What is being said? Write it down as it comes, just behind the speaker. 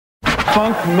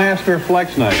Funk Master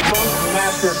Flex Night. Funk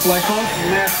Master Flex. Funk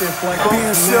Master Flex.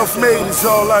 Being self-made is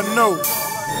all I know.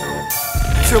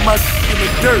 Till my in the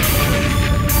dirt.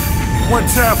 One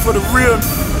time for the real.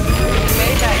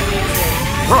 Made that music.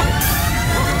 Huh.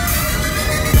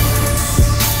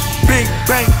 Big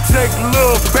bank, take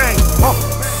little bank.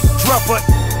 Drop a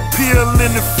pill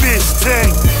in the fish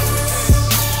tank.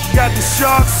 Got the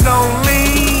sharks on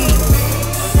lean.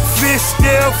 Fish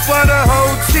scale for the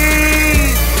whole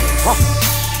team.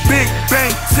 Big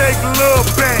bank, take little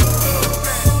bank.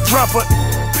 Drop a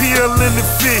pill in the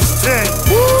fish tank.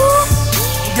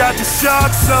 Got the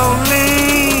sharks on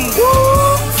lean.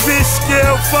 Fish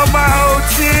scale for my whole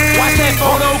team. Watch that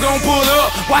photo gon' pull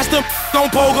up. Watch them gon'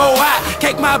 pogo high.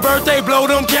 Cake my birthday, blow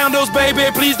them candles, baby.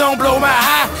 Please don't blow my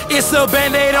high. It's a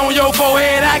band-aid on your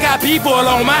forehead. I got people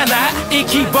on my knot. It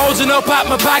keep bulging up out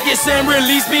my pockets and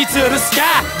release me to the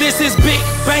sky. This is big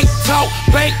bank talk,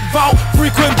 bank vault,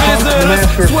 frequent visitors.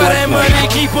 Swear that money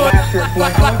keep up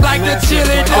like the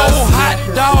chili dog. Hot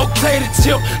dog, tater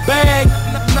chip bag.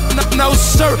 No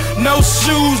shirt, no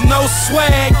shoes, no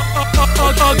swag.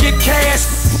 Get cash.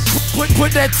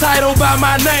 Put that title by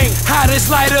my name. Hottest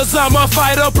lighters, I'm a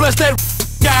fighter. Plus that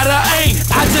got a aim.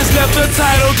 I just left the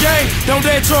title game. Don't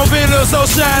that trophy look so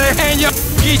shiny? And you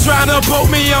keep trying to poke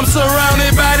me. I'm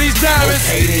surrounded by these diamonds.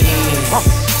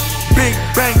 Big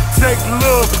bank, take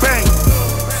little bank.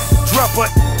 Drop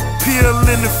a pill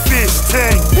in the fish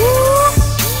tank.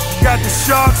 Got the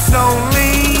sharks on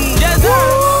lean.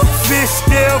 Fish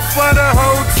scale for the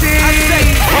whole team. I say,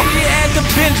 at the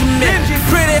Benjamin,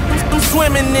 pretty I'm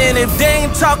swimming in. If they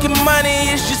ain't talking money,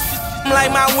 it's just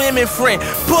like my women friend.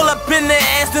 Pull up in the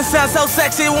Aston, sound so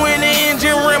sexy when the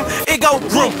engine rim. It go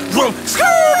vroom, vroom. Screw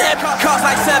that cost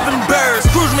like 7 birds.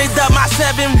 Cruise me up my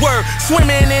 7 word.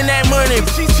 Swimming in that money.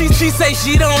 She say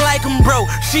she don't like him, bro.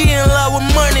 She in love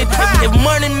with money. If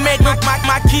money make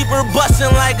my keeper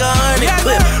bustin' like a honey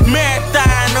clip.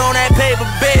 Marathon on that paper,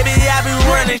 baby, I be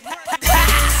running.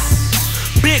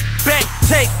 Big bank,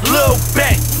 take little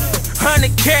bank.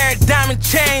 100-carat diamond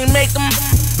chain, make them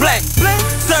black.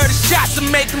 30 shots to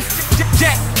make them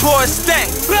jack boys stank.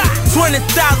 20,000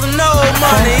 old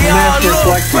money, all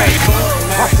little bank.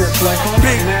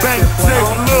 Big bank, take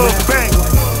little bank.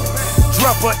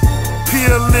 Drop a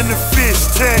pill in the fish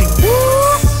tank.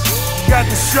 Got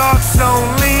the sharks on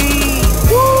lean.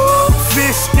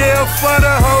 Fish scale for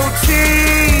the whole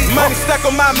team. Money stuck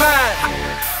on my mind.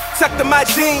 Tucked in my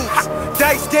jeans,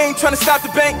 dice game tryna stop the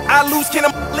bank. I lose, can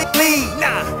I lead?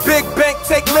 Big bank,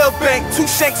 take little bank. 2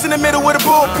 shanks in the middle with a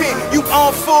bullpen. You on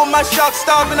full, my shark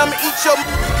starving. I'ma eat your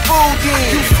food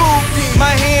in. You food in. My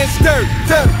hands dirt,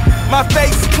 dirt. My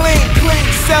face clean, clean.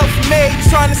 Self-made,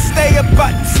 tryna stay up,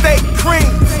 but stay cream.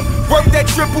 Work that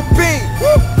triple beam.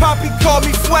 Poppy call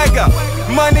me Fuego.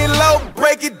 Money low,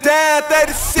 break it down.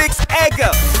 36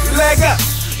 egger, leg up.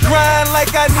 Grind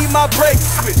like I need my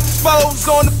brakes switch. Foes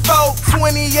on the boat,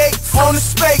 28 on the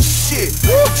spaceship.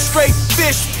 Straight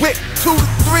fish whip, 2 to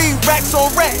 3 racks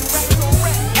on racks.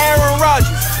 Aaron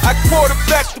Rodgers, I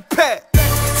quarterback the pack.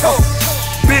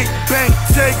 Big bank,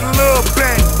 take little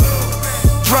bank.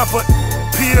 Drop a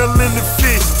pill in the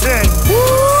fish tank.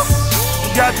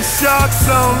 Got the sharks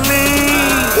on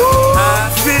lean.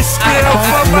 Fish scale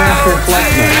for my whole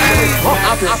team.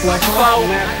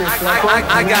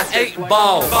 I got 8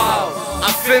 balls.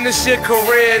 I finished your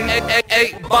career in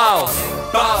 8 balls.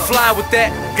 Fly with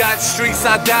that, got streets,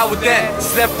 I die with that.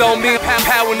 Slept on me,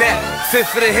 power that. Fit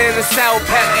for the hand and sour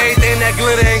pack, everything that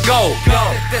glitter and gold.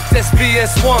 That's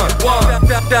BS1,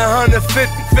 the 150.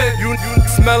 You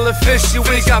smell the fishy,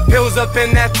 we got pills up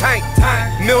in that tank.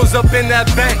 Mills up in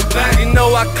that bank. You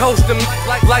know I coast them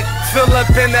like fill up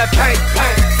in that paint.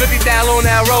 50 thou on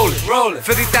that roller.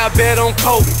 50 thou bed on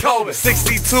Kobe.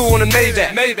 62 on the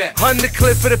Maybach. 100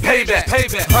 clip for the payback.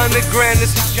 100 grand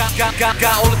is got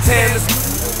all the tanners.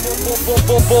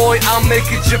 Boy, I'll make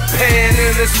it Japan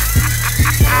in this.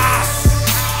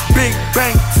 Big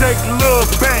bank, take little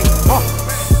bank.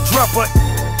 Drop a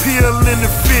pill in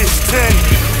the fish tank.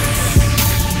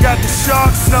 Got the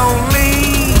sharks on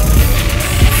lean.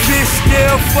 Fish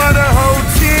scale for the whole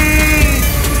team.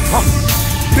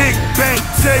 Big bank,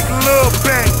 take little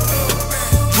bank.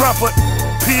 Drop a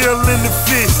pill in the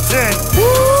fish tank.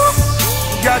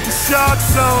 Got the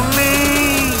sharks on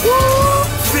lean.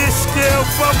 Fish scale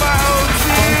for my whole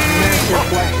team.